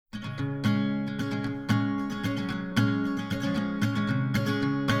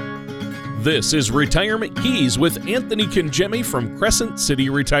This is Retirement Keys with Anthony Congemi from Crescent City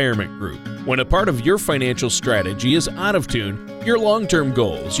Retirement Group. When a part of your financial strategy is out of tune, your long-term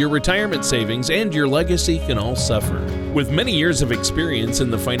goals, your retirement savings, and your legacy can all suffer. With many years of experience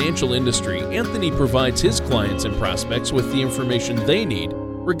in the financial industry, Anthony provides his clients and prospects with the information they need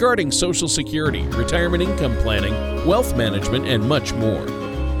regarding Social Security, retirement income planning, wealth management, and much more.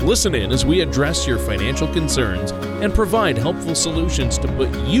 Listen in as we address your financial concerns and provide helpful solutions to put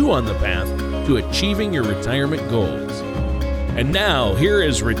you on the path to achieving your retirement goals. And now, here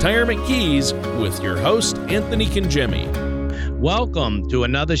is Retirement Keys with your host, Anthony Congemi. Welcome to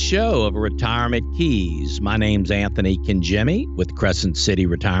another show of Retirement Keys. My name's Anthony Congemi with Crescent City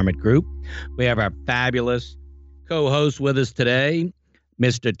Retirement Group. We have our fabulous co-host with us today,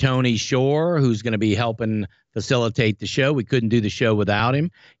 Mr. Tony Shore, who's going to be helping facilitate the show. We couldn't do the show without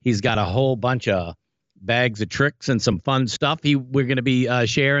him. He's got a whole bunch of bags of tricks and some fun stuff we're going to be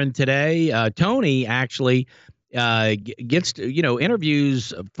sharing today. Tony actually gets to,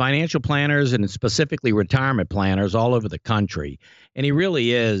 interviews financial planners and specifically retirement planners all over the country. And he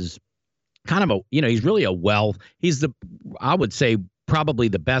really is kind of he's really a wealth. He's I would say, probably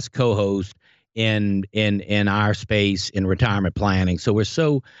the best co-host in our space in retirement planning. So we're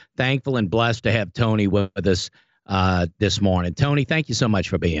so thankful and blessed to have Tony with us this morning. Tony, thank you so much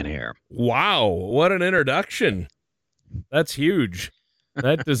for being here. Wow, what an introduction. That's huge.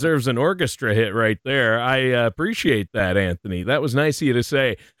 That deserves an orchestra hit right there. I appreciate that, Anthony. That was nice of you to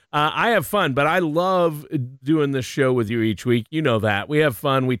say. I have fun, but I love doing this show with you each week. You know that. We have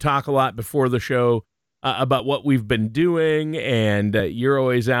fun. We talk a lot before the show about what we've been doing, and you're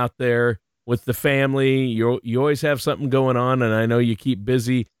always out there with the family. You always have something going on, and I know you keep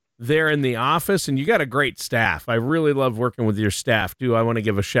busy there in the office, and you got a great staff. I really love working with your staff, too. I want to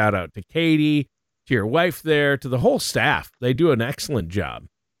give a shout-out to Katie, to your wife there, to the whole staff. They do an excellent job.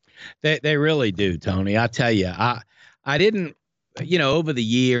 They really do, Tony. I tell you, I didn't, over the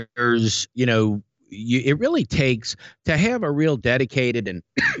years, it really takes to have a real dedicated and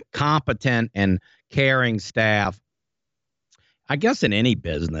competent and caring staff. I guess in any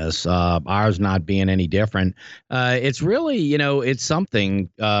business, ours not being any different, it's really, it's something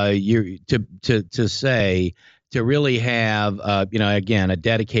to say to really have, again, a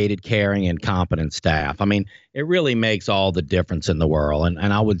dedicated, caring, and competent staff. I mean, it really makes all the difference in the world,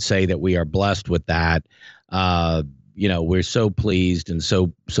 and I would say that we are blessed with that. We're so pleased and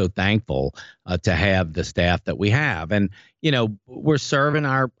so thankful to have the staff that we have, and we're serving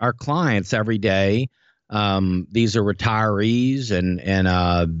our clients every day. These are retirees and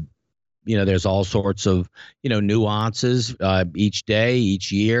there's all sorts of, nuances each day,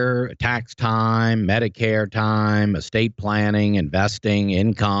 each year, tax time, Medicare time, estate planning, investing,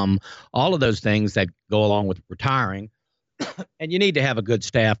 income, all of those things that go along with retiring. And you need to have a good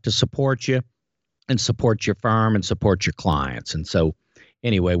staff to support you and support your firm and support your clients. And so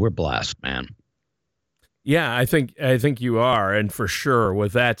anyway, we're blessed, man. Yeah, I think you are. And for sure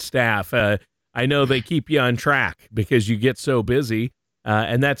with that staff, I know they keep you on track because you get so busy,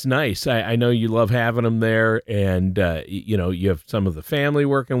 and that's nice. I know you love having them there, and, you have some of the family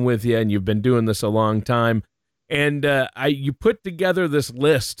working with you, and you've been doing this a long time. And you put together this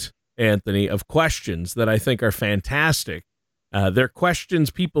list, Anthony, of questions that I think are fantastic. They're questions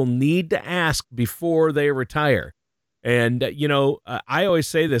people need to ask before they retire. And, I always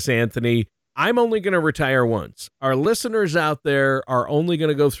say this, Anthony, I'm only going to retire once. Our listeners out there are only going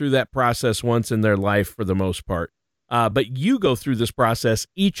to go through that process once in their life for the most part. But you go through this process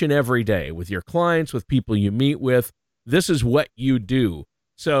each and every day with your clients, with people you meet with. This is what you do.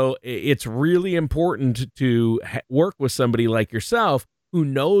 So it's really important to work with somebody like yourself who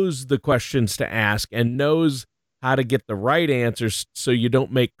knows the questions to ask and knows how to get the right answers so you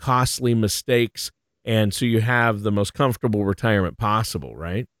don't make costly mistakes and so you have the most comfortable retirement possible,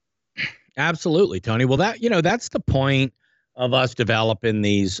 right? Absolutely, Tony. Well, that's the point of us developing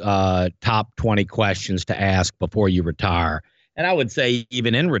these top 20 questions to ask before you retire. And I would say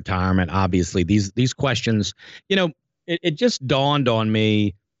even in retirement, obviously, these questions, it just dawned on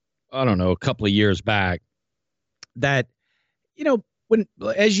me, I don't know, a couple of years back that, when,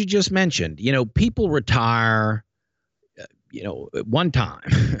 as you just mentioned, people retire, one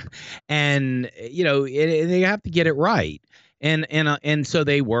time and, they have to get it right. And so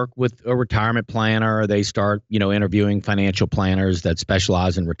they work with a retirement planner, or they start, interviewing financial planners that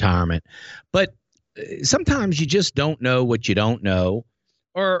specialize in retirement. But sometimes you just don't know what you don't know,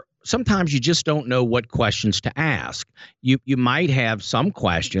 or sometimes you just don't know what questions to ask. You might have some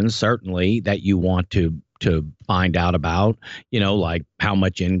questions, certainly, that you want to find out about, like how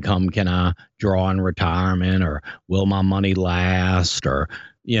much income can I draw in retirement, or will my money last, or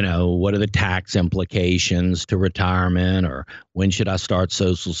what are the tax implications to retirement, or when should I start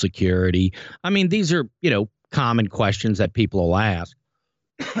Social Security? I mean, these are, common questions that people will ask,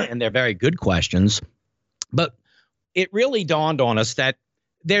 and they're very good questions. But it really dawned on us that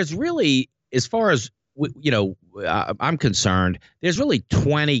there's really, as far as, I'm concerned, there's really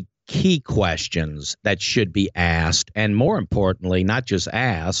 20 key questions that should be asked, and more importantly, not just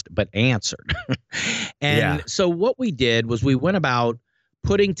asked, but answered. And so what we did was we went about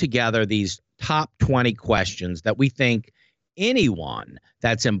putting together these top 20 questions that we think anyone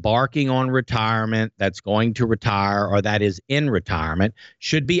that's embarking on retirement, that's going to retire, or that is in retirement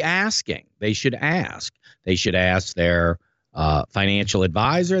should be asking. They should ask. They should ask their financial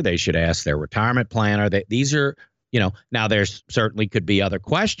advisor. They should ask their retirement planner. These are, now there's certainly could be other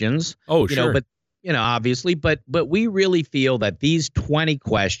questions. Oh, sure. But, obviously, but we really feel that these 20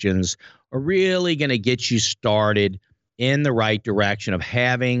 questions are really going to get you started in the right direction of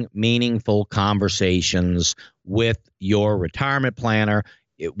having meaningful conversations with your retirement planner,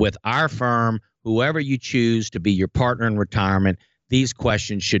 with our firm, whoever you choose to be your partner in retirement. These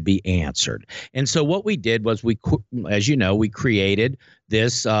questions should be answered. And so what we did was we created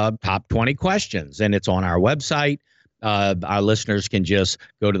this top 20 questions, and it's on our website. Our listeners can just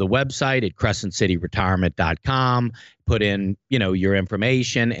go to the website at crescentcityretirement.com, put in, your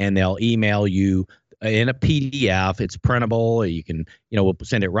information, and they'll email you in a PDF. It's printable. You can, we'll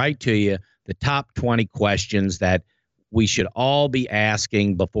send it right to you. The top 20 questions that we should all be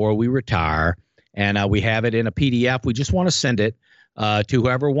asking before we retire. And we have it in a PDF. We just want to send it to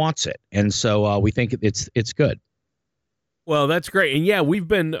whoever wants it. And so we think it's good. Well, that's great. And yeah, we've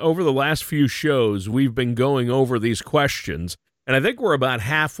been, over the last few shows, we've been going over these questions. And I think we're about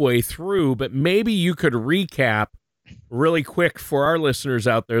halfway through, but maybe you could recap really quick for our listeners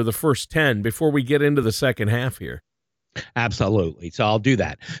out there, the first 10, before we get into the second half here. Absolutely. So I'll do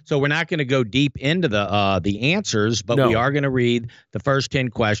that. So we're not going to go deep into the answers, but we are going to read the first 10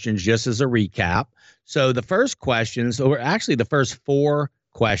 questions just as a recap. So the first questions, or actually the first 4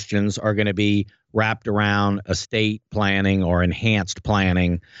 questions, are going to be wrapped around estate planning or enhanced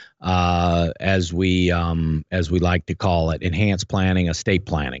planning, as we like to call it, enhanced planning, estate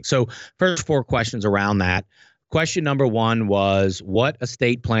planning. So first 4 questions around that. Question number 1 was, what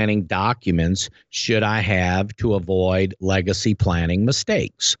estate planning documents should I have to avoid legacy planning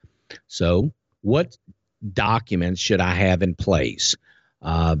mistakes? So what documents should I have in place?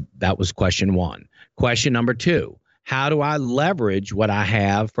 That was question 1. Question number 2, how do I leverage what I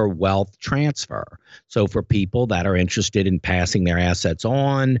have for wealth transfer? So for people that are interested in passing their assets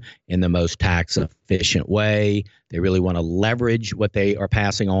on in the most tax efficient way, they really want to leverage what they are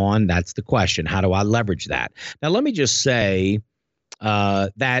passing on. That's the question. How do I leverage that? Now, let me just say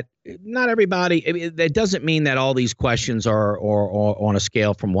that not everybody, that doesn't mean that all these questions are on a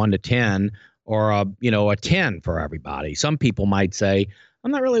scale from 1 to 10 or a 10 for everybody. Some people might say, I'm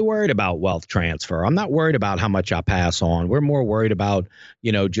not really worried about wealth transfer. I'm not worried about how much I pass on. We're more worried about,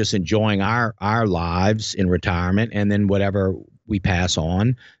 just enjoying our lives in retirement, and then whatever we pass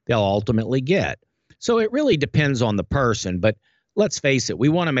on, they'll ultimately get. So it really depends on the person. But let's face it, we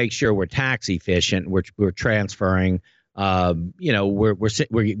want to make sure we're tax efficient. We're transferring. We're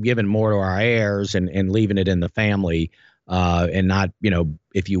giving more to our heirs and leaving it in the family, and not,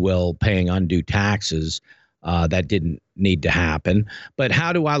 if you will, paying undue taxes. That didn't need to happen. But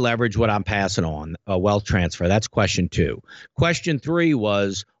how do I leverage what I'm passing on? Wealth transfer. That's question 2. Question 3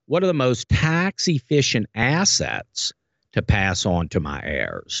 was, what are the most tax efficient assets to pass on to my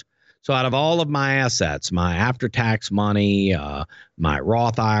heirs? So out of all of my assets, my after-tax money, my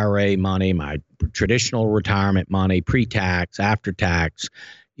Roth IRA money, my traditional retirement money, pre-tax, after-tax,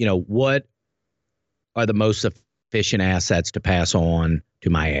 what are the most efficient assets to pass on to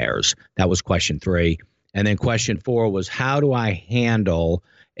my heirs? That was question 3. And then question 4 was, how do I handle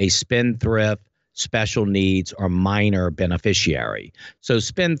a spendthrift, special needs, or minor beneficiary? So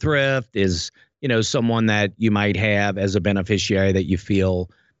spendthrift is, someone that you might have as a beneficiary that you feel,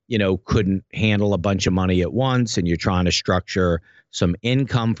 couldn't handle a bunch of money at once, and you're trying to structure some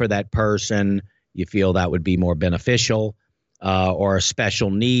income for that person. You feel that would be more beneficial. Or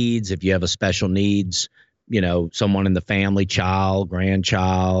special needs, if you have a special needs, someone in the family, child,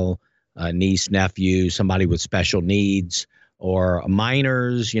 grandchild, niece, nephew, somebody with special needs, or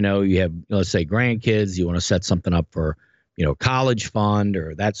minors, you have, let's say, grandkids, you want to set something up for, college fund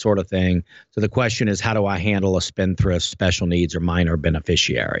or that sort of thing. So the question is, how do I handle a spendthrift, special needs, or minor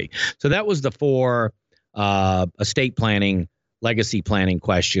beneficiary? So that was the 4 estate planning, legacy planning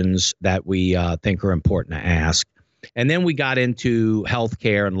questions that we think are important to ask. And then we got into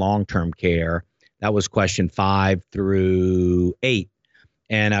healthcare and long-term care. That was question 5 through 8.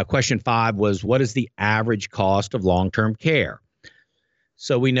 And question 5 was, what is the average cost of long-term care?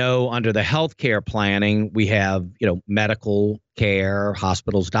 So we know under the healthcare planning, we have, medical care,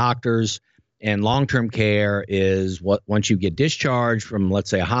 hospitals, doctors, and long-term care is what once you get discharged from, let's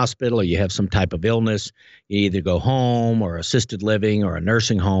say, a hospital or you have some type of illness, you either go home or assisted living or a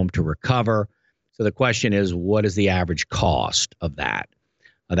nursing home to recover. So the question is, what is the average cost of that?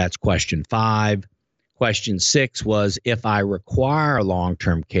 That's question 5. Question 6 was, if I require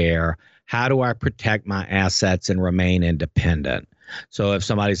long-term care, how do I protect my assets and remain independent? So if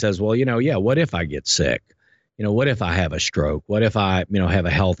somebody says, well, what if I get sick? What if I have a stroke? What if I, have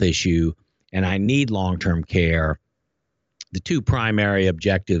a health issue and I need long-term care? The 2 primary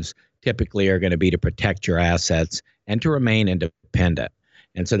objectives typically are going to be to protect your assets and to remain independent.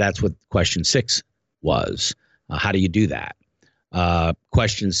 And so that's what question 6 was. How do you do that?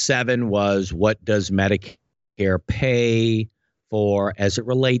 Question 7 was, what does Medicare pay for as it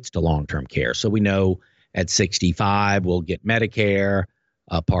relates to long-term care? So we know at 65, we'll get Medicare,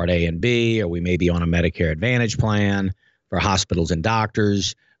 Part A and B, or we may be on a Medicare Advantage plan for hospitals and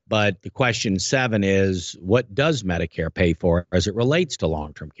doctors. But the question 7 is, what does Medicare pay for as it relates to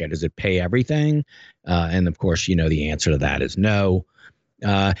long-term care? Does it pay everything? And of course, the answer to that is no.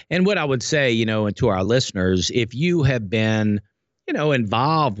 And what I would say, and to our listeners, if you have been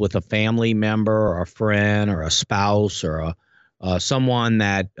involved with a family member or a friend or a spouse or someone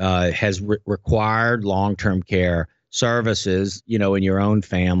that has required long-term care services, in your own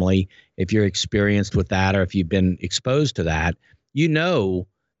family, if you're experienced with that or if you've been exposed to that,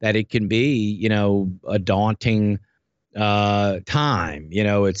 that it can be, a daunting time.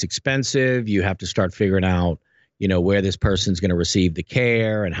 It's expensive. You have to start figuring out, where this person's going to receive the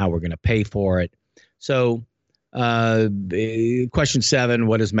care and how we're going to pay for it. So question 7,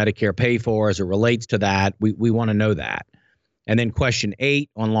 what does Medicare pay for as it relates to that? We want to know that. And then question 8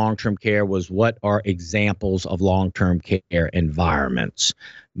 on long-term care was, what are examples of long-term care environments?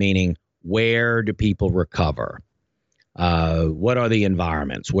 Meaning, where do people recover? What are the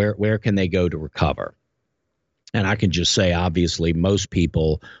environments? Where can they go to recover? And I can just say, obviously, most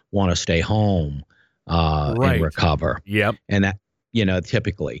people want to stay home and recover. Yep. And that,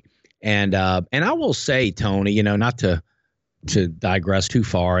 typically. And I will say, Tony, not to digress too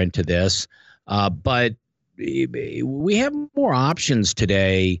far into this, but we have more options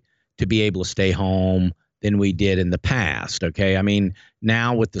today to be able to stay home than we did in the past. Okay. I mean,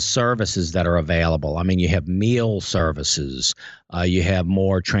 now with the services that are available, you have meal services, you have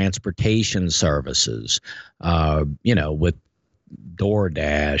more transportation services, with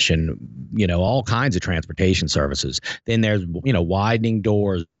DoorDash and, all kinds of transportation services. Then there's, widening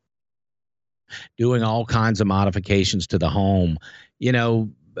doors, doing all kinds of modifications to the home,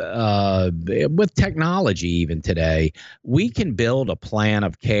 with technology. Even today, we can build a plan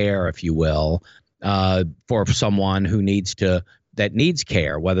of care, if you will, for someone who needs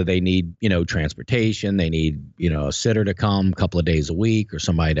care, whether they need, transportation, they need, a sitter to come a couple of days a week or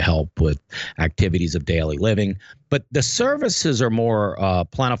somebody to help with activities of daily living. But the services are more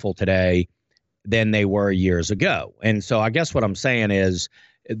plentiful today than they were years ago. And so I guess what I'm saying is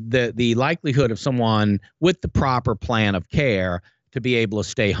the likelihood of someone with the proper plan of care to be able to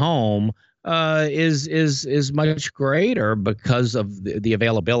stay home is much greater because of the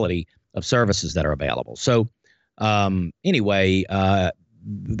availability of services that are available. So anyway,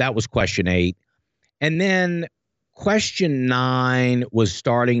 that was question 8. And then question 9 was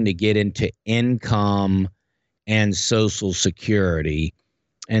starting to get into income and Social Security.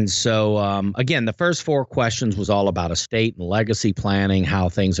 And so, again, the first 4 questions was all about estate and legacy planning, how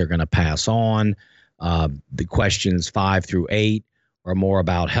things are going to pass on. The questions 5 through 8 are more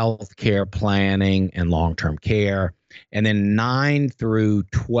about healthcare planning and long-term care. And then 9 through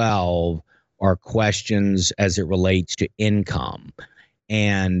 12 are questions as it relates to income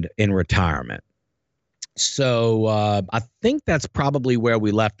and in retirement. So I think that's probably where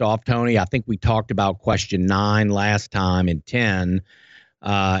we left off, Tony. I think we talked about question 9 last time in 10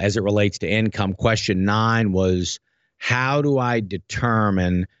 as it relates to income. Question 9 was, how do I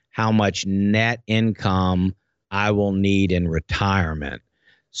determine how much net income I will need in retirement?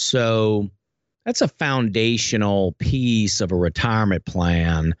 So that's a foundational piece of a retirement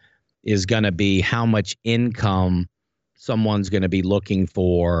plan, is going to be how much income someone's going to be looking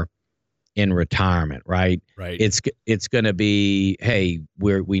for in retirement, right? Right. It's going to be, hey,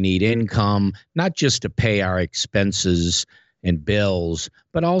 we need income, not just to pay our expenses and bills,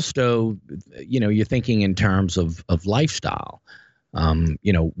 but also, you're thinking in terms of lifestyle.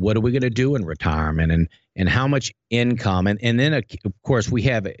 What are we going to do in retirement, and how much income? And then, of course, we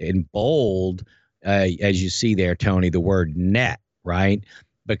have in bold, as you see there, Tony, the word net. right?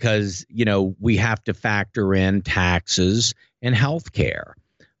 Because, we have to factor in taxes and health care.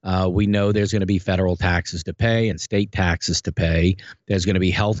 We know there's going to be federal taxes to pay and state taxes to pay. There's going to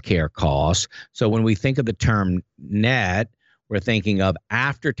be health care costs. So when we think of the term net, we're thinking of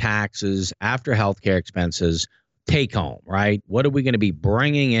after taxes, after health care expenses, take home, right? What are we going to be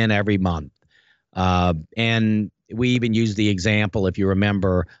bringing in every month? And we even use the example, if you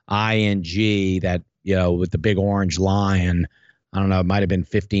remember, ING, that, with the big orange lion, I don't know, it might have been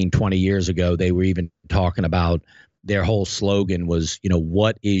 15, 20 years ago, they were even talking about their whole slogan was,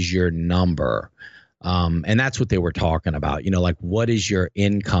 what is your number? And that's what they were talking about, like, what is your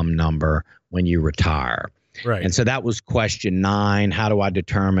income number when you retire? Right. And so that was question 9. How do I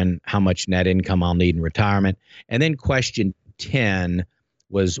determine how much net income I'll need in retirement? And then question 10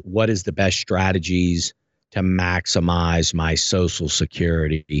 was, what is the best strategies to maximize my Social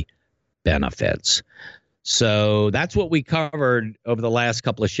Security benefits? So that's what we covered over the last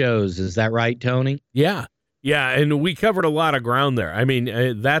couple of shows. Is that right, Tony? Yeah. Yeah. And we covered a lot of ground there. I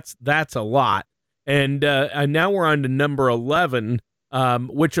mean, that's a lot. And now we're on to number 11,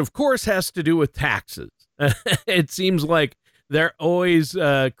 which of course has to do with taxes. It seems like they're always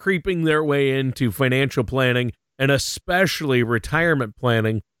creeping their way into financial planning and especially retirement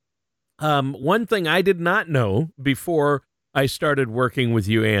planning. One thing I did not know before I started working with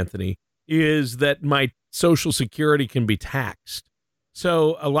you, Anthony, is that my Social Security can be taxed.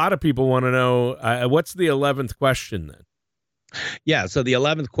 So a lot of people want to know, what's the 11th question then? Yeah, so the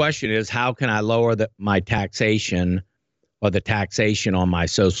 11th question is, how can I lower my taxation or the taxation on my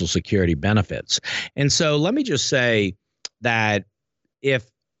Social Security benefits? And so let me just say that if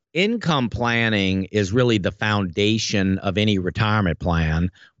income planning is really the foundation of any retirement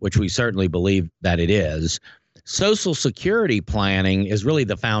plan, which we certainly believe that it is, Social Security planning is really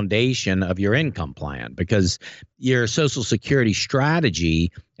the foundation of your income plan, because your Social Security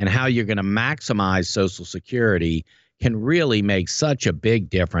strategy and how you're going to maximize Social Security can really make such a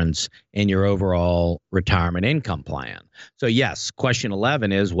big difference in your overall retirement income plan. So yes, question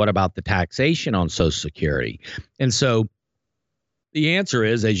 11 is, what about the taxation on Social Security? And so the answer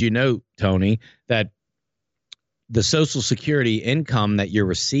is, as you know, Tony, that the Social Security income that you're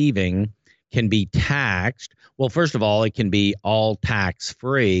receiving can be taxed. Well, first of all, it can be all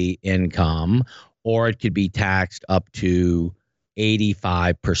tax-free income, or it could be taxed up to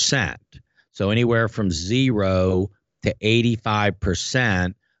 85%. So anywhere from 0 to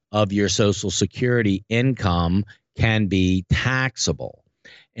 85% of your Social Security income can be taxable.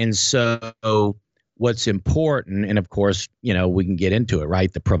 And so what's important, and of course, we can get into it,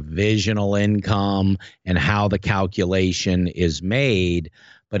 right? The provisional income and how the calculation is made.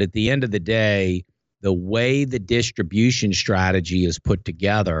 But at the end of the day, the way the distribution strategy is put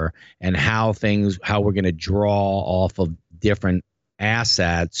together and how we're going to draw off of different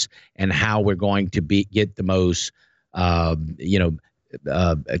assets and how we're going to get the most a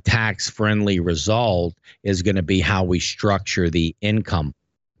tax-friendly result is going to be how we structure the income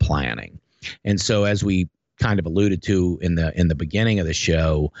planning. And so, as we kind of alluded to in the beginning of the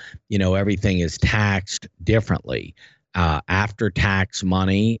show, everything is taxed differently. After-tax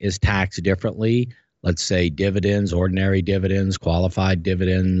money is taxed differently. Let's say dividends, ordinary dividends, qualified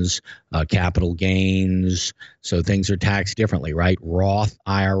dividends, capital gains. So things are taxed differently, right? Roth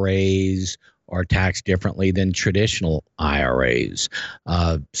IRAs are taxed differently than traditional IRAs.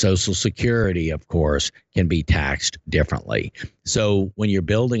 Social Security, of course, can be taxed differently. So when you're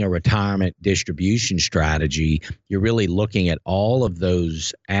building a retirement distribution strategy, you're really looking at all of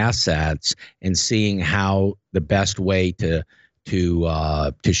those assets and seeing how the best way to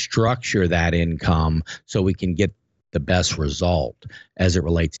structure that income so we can get the best result as it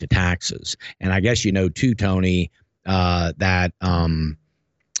relates to taxes. And I guess too, Tony, that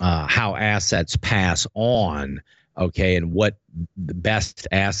how assets pass on, okay, and what the best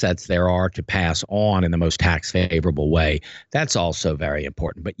assets there are to pass on in the most tax favorable way. That's also very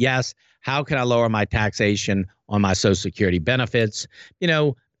important. But yes, how can I lower my taxation on my Social Security benefits?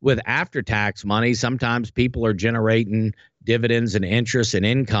 With after-tax money, sometimes people are generating dividends and interest and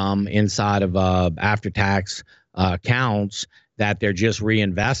income inside of after-tax accounts that they're just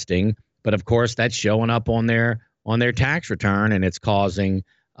reinvesting. But of course, that's showing up on their tax return, and it's causing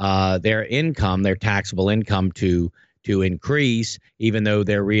their income, their taxable income, to increase, even though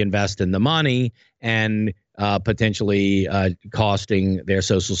they're reinvesting the money and potentially costing their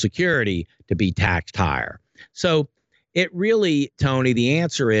Social Security to be taxed higher. So it really, Tony, the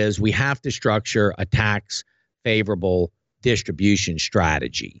answer is we have to structure a tax favorable distribution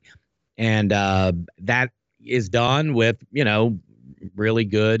strategy. And that is done with, really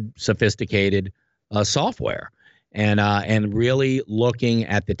good, sophisticated software. and really looking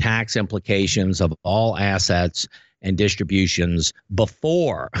at the tax implications of all assets and distributions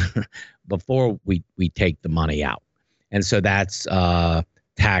before before we take the money out. And so that's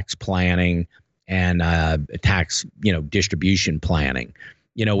tax planning and tax distribution planning.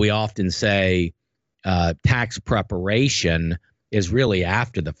 We often say tax preparation is really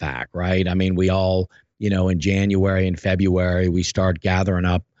after the fact, right? I mean, we all, in January and February, we start gathering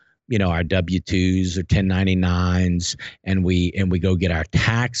up, our W-2s or 1099s, and we go get our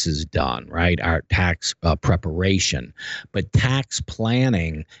taxes done, right? Our tax preparation. But tax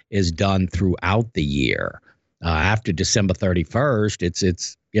planning is done throughout the year. After December 31st,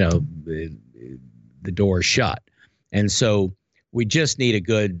 it's the door is shut. And so we just need a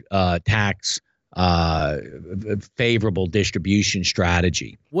good tax favorable distribution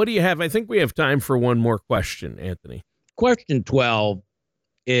strategy. What do you have? I think we have time for one more question, Anthony. Question 12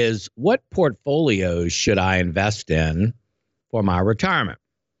 is, what portfolios should I invest in for my retirement?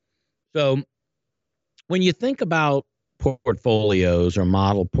 So when you think about portfolios or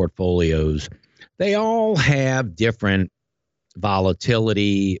model portfolios, they all have different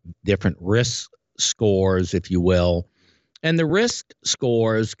volatility, different risk scores, if you will. And the risk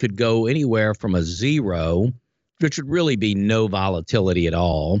scores could go anywhere from a 0, which would really be no volatility at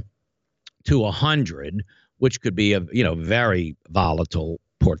all, to 100, which could be a very volatile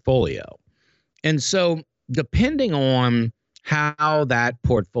portfolio. And so depending on how that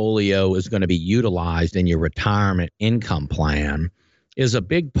portfolio is going to be utilized in your retirement income plan is a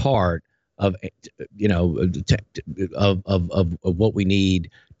big part of what we need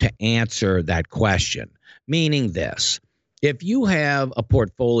to answer that question. Meaning this: if you have a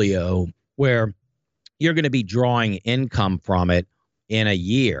portfolio where you're going to be drawing income from it in a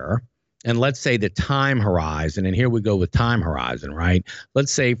year, and let's say the time horizon, and here we go with time horizon, right?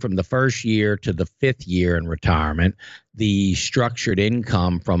 Let's say from the first year to the 5th year in retirement, the structured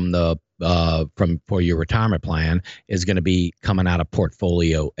income from for your retirement plan is going to be coming out of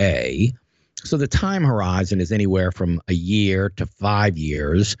portfolio A. So the time horizon is anywhere from a year to 5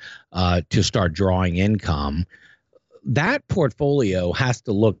 years to start drawing income. That portfolio has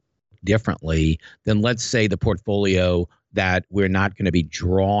to look differently than, let's say, the portfolio that we're not going to be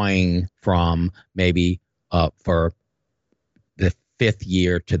drawing from maybe for the 5th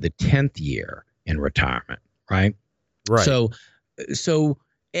year to the 10th year in retirement, right? Right. So,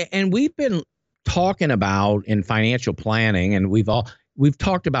 and we've been talking about in financial planning, and we've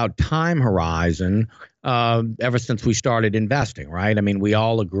talked about time horizon ever since we started investing, right? I mean, we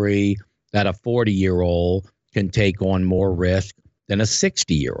all agree that a 40-year-old can take on more risk than a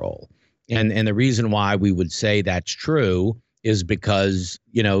 60-year-old. And the reason why we would say that's true is because,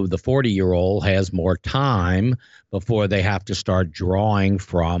 the 40-year-old has more time before they have to start drawing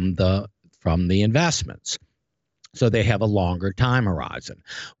from the investments. So they have a longer time horizon.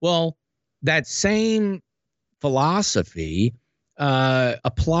 Well, that same philosophy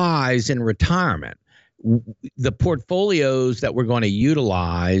applies in retirement. The portfolios that we're going to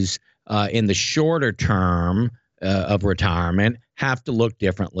utilize in the shorter term of retirement have to look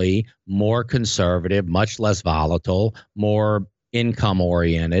differently, more conservative, much less volatile, more income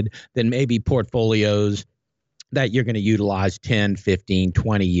oriented than maybe portfolios that you're going to utilize 10, 15,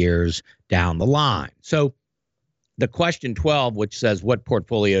 20 years down the line. So the question 12, which says, what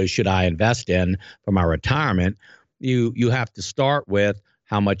portfolios should I invest in for my retirement? You have to start with,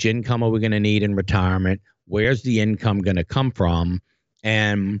 how much income are we going to need in retirement? Where's the income going to come from?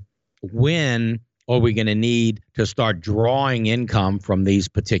 And when are we going to need to start drawing income from these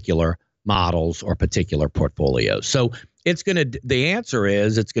particular models or particular portfolios? So the answer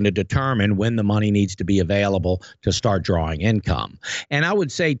is it's going to determine when the money needs to be available to start drawing income. And I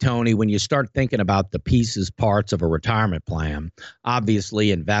would say, Tony, when you start thinking about the pieces, parts of a retirement plan,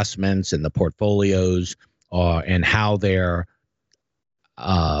 obviously investments and the portfolios and how they're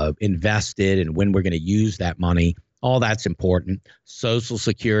invested and when we're going to use that money, all that's important. Social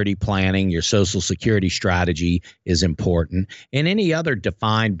Security planning, your Social Security strategy is important. And any other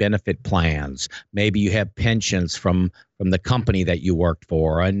defined benefit plans. Maybe you have pensions from the company that you worked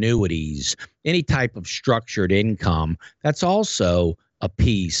for, annuities, any type of structured income. That's also a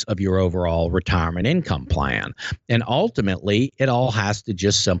piece of your overall retirement income plan. And ultimately, it all has to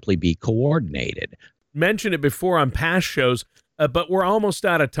just simply be coordinated. Mentioned it before on past shows, but we're almost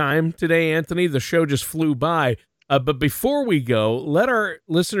out of time today, Anthony. The show just flew by. But before we go, let our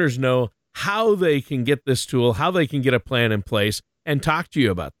listeners know how they can get this tool, how they can get a plan in place, and talk to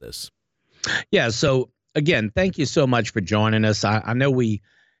you about this. Yeah. So again, thank you so much for joining us. I know it's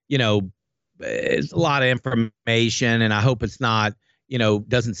a lot of information, and I hope it's not,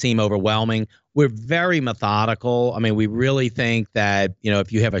 doesn't seem overwhelming. We're very methodical. I mean, we really think that,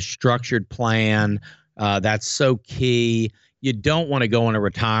 if you have a structured plan, that's so key. You don't want to go into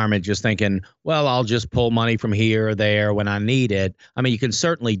retirement just thinking, well, I'll just pull money from here or there when I need it. I mean, you can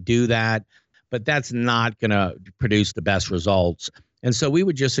certainly do that, but that's not going to produce the best results. And so we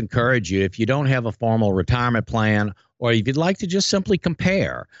would just encourage you, if you don't have a formal retirement plan, or if you'd like to just simply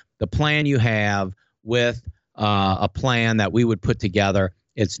compare the plan you have with a plan that we would put together,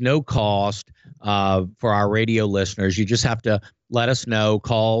 it's no cost for our radio listeners. You just have to let us know,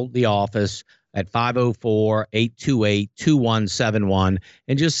 call the office at 504-828-2171,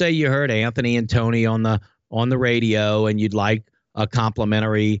 and just say you heard Anthony and Tony on the radio and you'd like a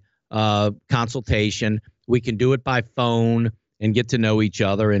complimentary consultation. We can do it by phone and get to know each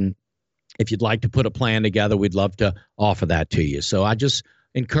other. And if you'd like to put a plan together, we'd love to offer that to you. So I just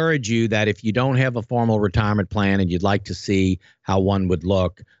encourage you that if you don't have a formal retirement plan and you'd like to see how one would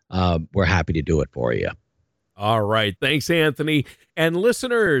look, we're happy to do it for you. All right. Thanks, Anthony. And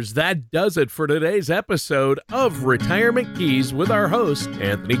listeners, that does it for today's episode of Retirement Keys with our host,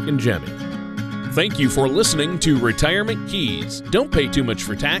 Anthony Congemi. Thank you for listening to Retirement Keys. Don't pay too much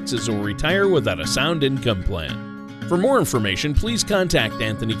for taxes or retire without a sound income plan. For more information, please contact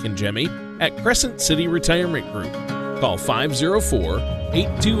Anthony Congemi at Crescent City Retirement Group. Call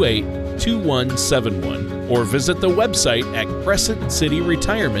 504-828-2171 or visit the website at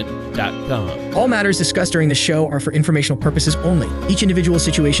crescentcityretirement.com. All matters discussed during the show are for informational purposes only. Each individual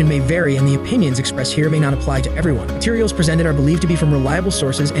situation may vary, and the opinions expressed here may not apply to everyone. Materials presented are believed to be from reliable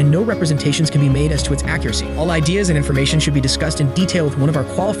sources, and no representations can be made as to its accuracy. All ideas and information should be discussed in detail with one of our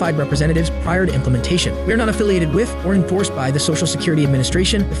qualified representatives prior to implementation. We are not affiliated with or endorsed by the Social Security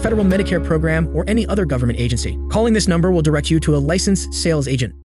Administration, the Federal Medicare Program, or any other government agency. Calling this number will direct you to a licensed sales agent.